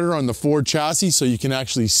 12-inch monitor on the Ford chassis, so you can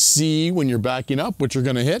actually see when you're backing up, what you're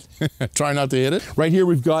gonna hit. Try not to hit it. Right here,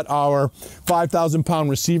 we've got our 5,000-pound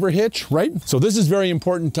receiver hitch, right? So this is very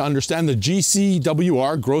important to understand. The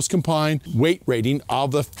GCWR, gross combined weight rating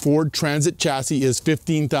of the Ford Transit chassis is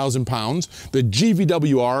 15,000 pounds. The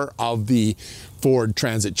GVWR of the Ford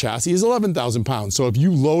Transit chassis is 11,000 pounds. So if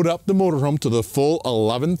you load up the motorhome to the full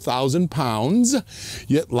 11,000 pounds,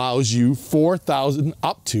 it allows you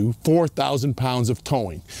up to 4,000 pounds of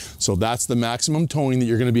towing. So that's the maximum towing that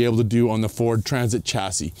you're going to be able to do on the Ford Transit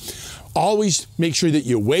chassis. Always make sure that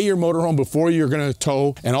you weigh your motorhome before you're going to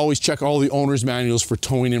tow, and always check all the owner's manuals for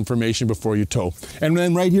towing information before you tow. And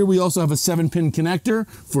then right here, we also have a 7-pin connector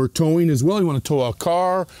for towing as well. You want to tow a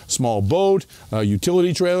car, small boat, a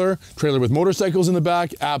utility trailer with motorcycles in the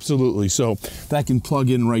back, absolutely. So that can plug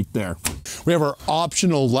in right there. We have our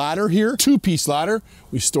optional ladder here, 2-piece ladder.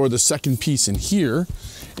 We store the second piece in here,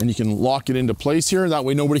 and you can lock it into place here. That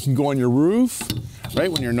way nobody can go on your roof,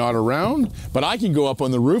 right, when you're not around. But I can go up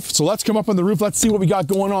on the roof. So let's come up on the roof. Let's see what we got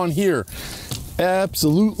going on here.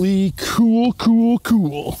 Absolutely cool, cool,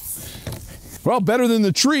 cool. Well, better than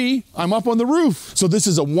the tree, I'm up on the roof. So this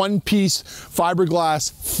is a 1-piece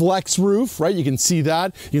fiberglass flex roof, right? You can see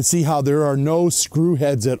that. You can see how there are no screw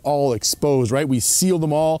heads at all exposed, right? We seal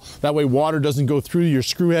them all. That way water doesn't go through your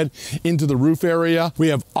screw head into the roof area. We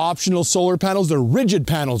have optional solar panels. They're rigid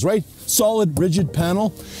panels, right? Solid rigid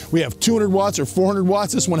panel. We have 200 watts or 400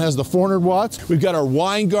 watts. This one has the 400 watts. We've got our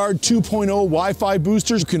WineGuard 2.0 Wi-Fi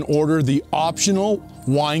boosters. You can order the optional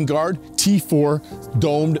WineGuard T4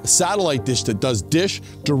 domed satellite dish that does dish,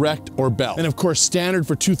 direct, or bell. And of course, standard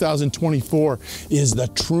for 2024 is the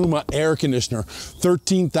Truma air conditioner,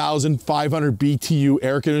 13,500 BTU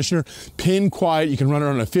air conditioner, pin quiet. You can run it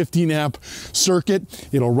on a 15-amp circuit.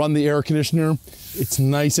 It'll run the air conditioner. It's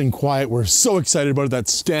nice and quiet. We're so excited about it.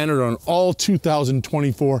 That's standard on all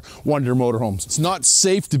 2024 Wonder motorhomes. It's not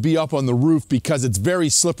safe to be up on the roof because it's very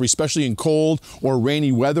slippery, especially in cold or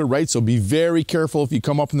rainy weather, right? So be very careful if you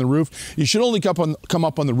come up on the roof. You should only come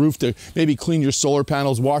up on the roof to maybe clean your solar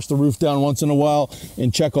panels, wash the roof down once in a while,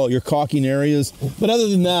 and check all your caulking areas. But other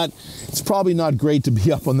than that, it's probably not great to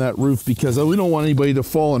be up on that roof because we don't want anybody to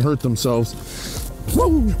fall and hurt themselves.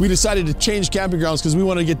 Woo! We decided to change camping grounds because we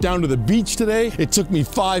want to get down to the beach today. It took me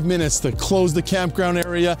 5 minutes to close the campground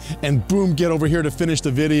area and boom, get over here to finish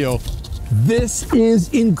the video. This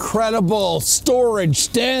is incredible. Storage,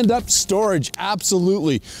 stand-up storage,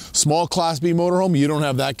 absolutely. Small Class B motorhome, you don't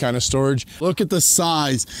have that kind of storage. Look at the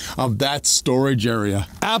size of that storage area.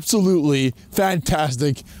 Absolutely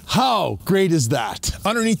fantastic. How great is that?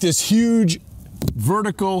 Underneath this huge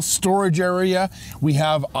vertical storage area, we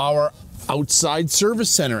have our outside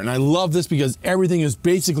service center. And I love this because everything is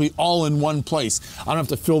basically all in one place. I don't have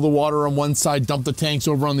to fill the water on one side, dump the tanks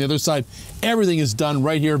over on the other side. Everything is done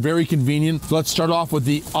right here, very convenient. So let's start off with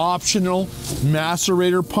the optional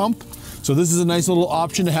macerator pump. So this is a nice little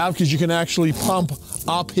option to have because you can actually pump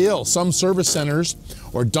uphill. Some service centers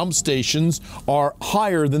or dump stations are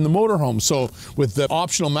higher than the motorhome. So with the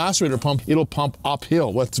optional macerator pump, it'll pump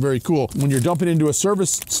uphill. That's very cool. When you're dumping into a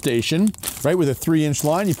service station, right, with a 3-inch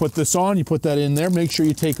line, you put this on, you put that in there, make sure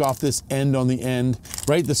you take off this end on the end,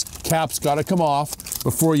 right? This cap's gotta come off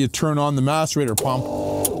before you turn on the macerator pump,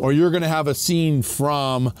 or you're gonna have a scene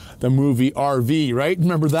from the movie RV, right?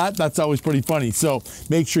 Remember that? That's always pretty funny. So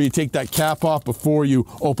make sure you take that cap off before you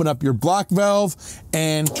open up your black valve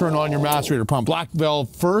and turn on your macerator pump. Black valve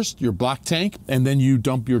first, your black tank, and then you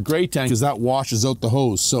dump your gray tank because that washes out the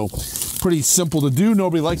hose. So pretty simple to do.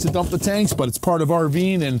 Nobody likes to dump the tanks, but it's part of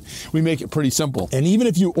RVing and we make it pretty simple. And even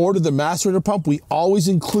if you order the macerator pump, we always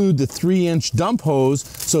include the 3-inch dump hose.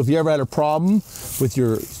 So if you ever had a problem with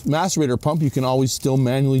your macerator pump, you can always still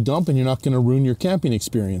manually dump and you're not going to ruin your camping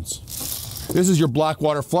experience. This is your black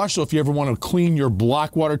water flush. So if you ever want to clean your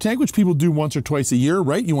black water tank, which people do once or twice a year,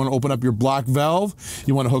 right? You want to open up your black valve,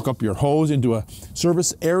 you want to hook up your hose into a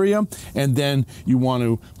service area, and then you want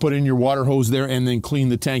to put in your water hose there and then clean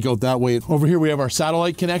the tank out that way. Over here we have our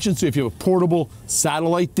satellite connection. So if you have a portable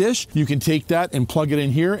satellite dish, you can take that and plug it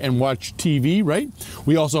in here and watch TV, right?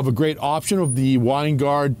 We also have a great option of the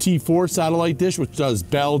Winegard T4 satellite dish, which does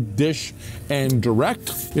Bell, Dish, and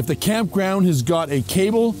Direct. If the campground has got a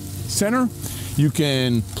cable center, you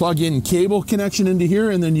can plug in cable connection into here,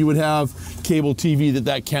 and then you would have cable TV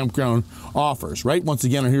that campground offers, right? Once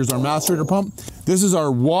again, here's our macerator pump. This is our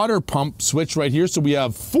water pump switch right here. So we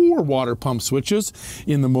have 4 water pump switches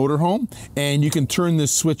in the motorhome, and you can turn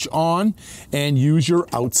this switch on and use your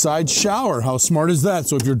outside shower. How smart is that?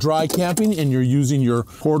 So if you're dry camping and you're using your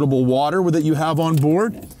portable water that you have on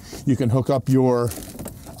board, you can hook up your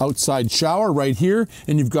outside shower right here,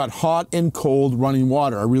 and you've got hot and cold running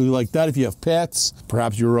water. I really like that. If you have pets,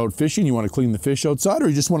 perhaps you're out fishing, you want to clean the fish outside, or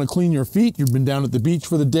you just want to clean your feet, you've been down at the beach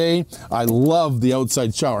for the day. I love the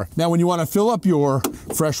outside shower. Now, when you want to fill up your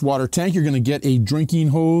freshwater tank, you're going to get a drinking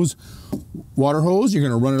hose, water hose. You're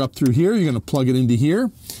going to run it up through here. You're going to plug it into here.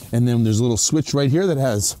 And then there's a little switch right here that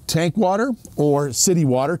has tank water or city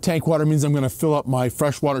water. Tank water means I'm going to fill up my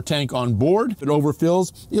freshwater tank on board. If it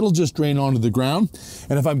overfills, it'll just drain onto the ground.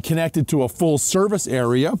 And if I'm connected to a full service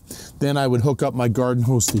area, then I would hook up my garden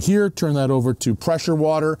hose to here, turn that over to pressure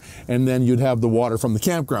water, and then you'd have the water from the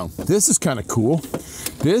campground. This is kind of cool.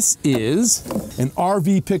 This is an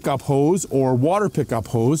RV pickup hose or water pickup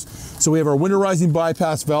hose. So we have our winterizing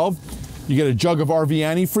bypass valve. You get a jug of RV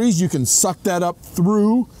antifreeze. You can suck that up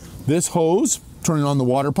through this hose, turning on the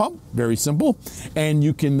water pump, very simple, and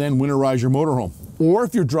you can then winterize your motorhome. Or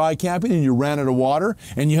if you're dry camping and you ran out of water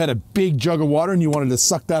and you had a big jug of water and you wanted to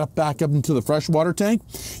suck that up back up into the freshwater tank,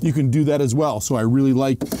 you can do that as well. So I really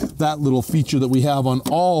like that little feature that we have on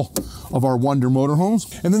all of our Wonder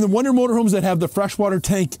motorhomes. And then the Wonder motorhomes that have the freshwater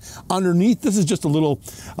tank underneath, this is just a little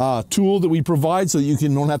tool that we provide so that you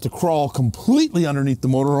don't have to crawl completely underneath the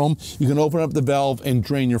motorhome. You can open up the valve and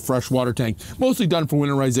drain your freshwater tank. Mostly done for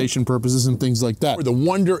winterization purposes and things like that. The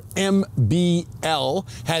Wonder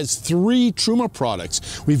MBL has 3 Truma products.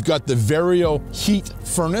 We've got the Vario heat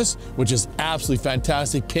furnace, which is absolutely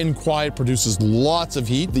fantastic. Pin quiet, produces lots of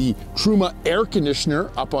heat. The Truma air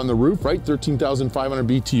conditioner up on the roof, right? 13,500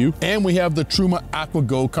 BTU. And we have the Truma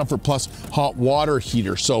AquaGo Comfort Plus hot water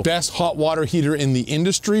heater. So best hot water heater in the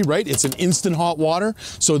industry, right? It's an instant hot water.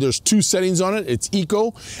 So there's 2 settings on it. It's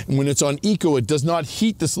eco. And when it's on eco, it does not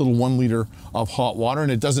heat this little 1 liter of hot water,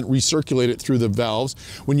 and it doesn't recirculate it through the valves.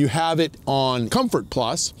 When you have it on Comfort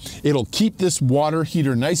Plus, it'll keep this water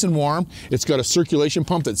heater nice and warm. It's got a circulation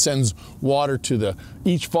pump that sends water to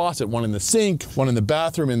each faucet, one in the sink, one in the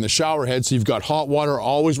bathroom, in the shower head. So you've got hot water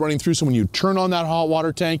always running through. So when you turn on that hot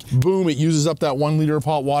water tank, boom, it uses up that 1 liter of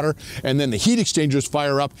hot water, and then the heat exchangers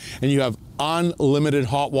fire up and you have unlimited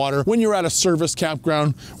hot water when you're at a service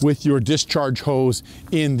campground with your discharge hose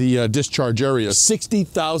in the discharge area.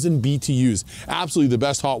 60,000 BTUs. Absolutely the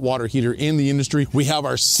best hot water heater in the industry. We have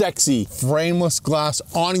our sexy frameless glass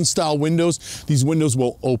awning style windows. These windows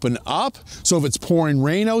will open up, so if it's pouring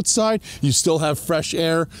rain outside, you still have fresh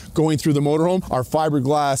air going through the motorhome. Our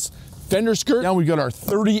fiberglass fender skirt. Now we've got our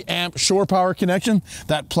 30 amp shore power connection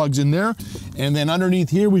that plugs in there. And then underneath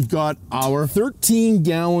here, we've got our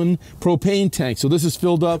 13-gallon propane tank. So this is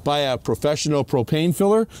filled up by a professional propane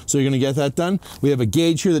filler. So you're gonna get that done. We have a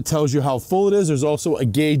gauge here that tells you how full it is. There's also a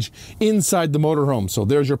gauge inside the motorhome. So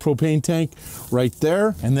there's your propane tank right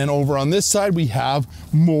there. And then over on this side, we have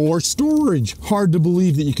more storage. Hard to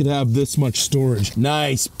believe that you could have this much storage.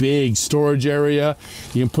 Nice big storage area.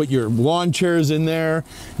 You can put your lawn chairs in there.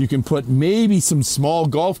 You can put put maybe some small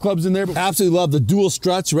golf clubs in there. Absolutely love the dual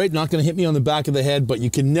struts, right? Not gonna hit me on the back of the head, but you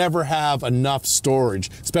can never have enough storage,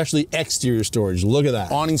 especially exterior storage. Look at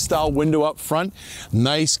that. Awning style window up front,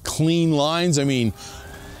 nice clean lines. I mean,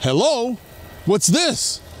 hello, what's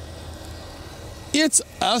this? It's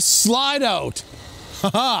a slide out.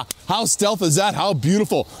 Haha, how stealth is that? How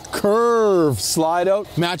beautiful. Curved slide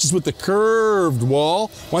out, matches with the curved wall.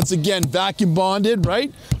 Once again, vacuum bonded,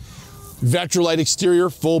 right? Vetrolite exterior,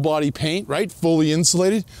 full body paint, right? Fully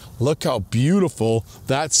insulated. Look how beautiful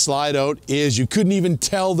that slide out is. You couldn't even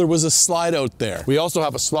tell there was a slide out there. We also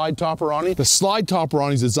have a slide topper awning. The slide topper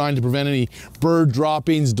awning is designed to prevent any bird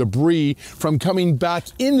droppings, debris from coming back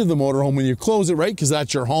into the motorhome when you close it, right? Because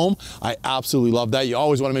that's your home. I absolutely love that. You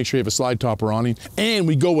always want to make sure you have a slide topper awning. And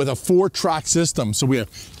we go with a 4-track system. So we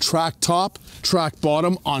have track top, track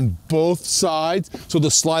bottom on both sides. So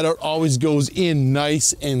the slide out always goes in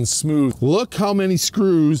nice and smooth. Look how many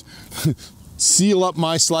screws seal up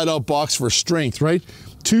my slide out box for strength, right?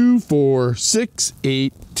 2, 4, 6,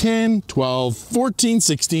 8, 10, 12, 14,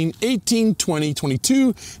 16, 18, 20,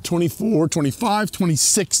 22, 24, 25,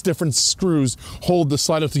 26 different screws hold the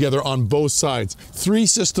slide out together on both sides.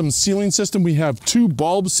 3-system sealing system. We have 2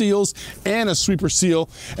 bulb seals and a sweeper seal.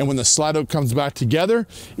 And when the slide out comes back together,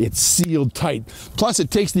 it's sealed tight. Plus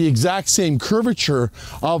it takes the exact same curvature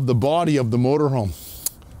of the body of the motorhome.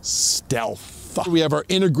 Stealth. We have our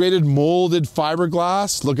integrated molded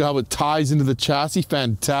fiberglass. Look at how it ties into the chassis.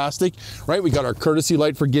 Fantastic, right? We got our courtesy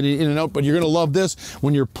light for getting in and out, but you're gonna love this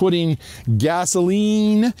when you're putting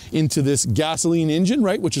gasoline into this gasoline engine,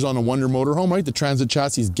 right? Which is on a Wonder motorhome, right? The Transit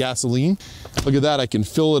chassis is gasoline. Look at that, I can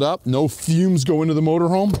fill it up. No fumes go into the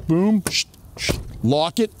motorhome. Boom,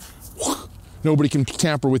 lock it. Nobody can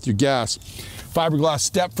tamper with your gas. Fiberglass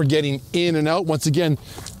step for getting in and out. Once again,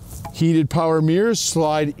 heated power mirrors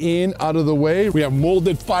slide in out of the way. We have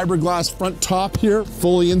molded fiberglass front top here,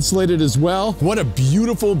 fully insulated as well. What a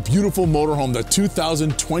beautiful, beautiful motorhome, the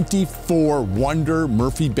 2024 Wonder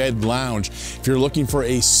Murphy Bed Lounge. If you're looking for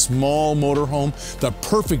a small motorhome, the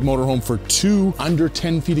perfect motorhome for 2 under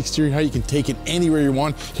 10 feet exterior height, you can take it anywhere you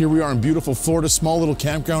want. Here we are in beautiful Florida, small little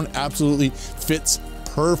campground, absolutely fits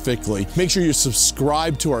perfectly. Make sure you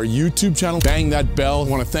subscribe to our YouTube channel, bang that bell. I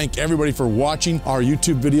want to thank everybody for watching our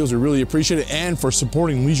YouTube videos. We really appreciate it, and for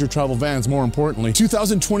supporting leisure travel vans, more importantly.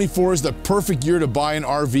 2024 is the perfect year to buy an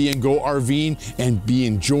RV and go RVing and be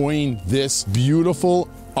enjoying this beautiful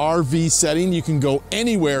RV setting. You can go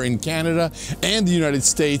anywhere in Canada and the United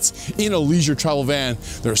States in a leisure travel van.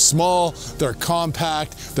 They're small, they're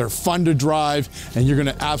compact, they're fun to drive, and you're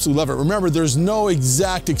gonna absolutely love it. Remember, there's no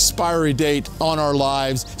exact expiry date on our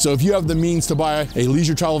lives, so if you have the means to buy a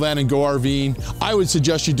leisure travel van and go RVing, I would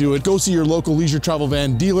suggest you do it. Go see your local leisure travel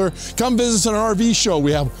van dealer. Come visit us at an RV show.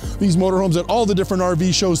 We have these motorhomes at all the different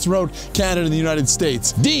RV shows throughout Canada and the United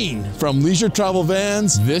States. Dean from Leisure Travel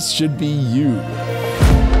Vans, this should be you.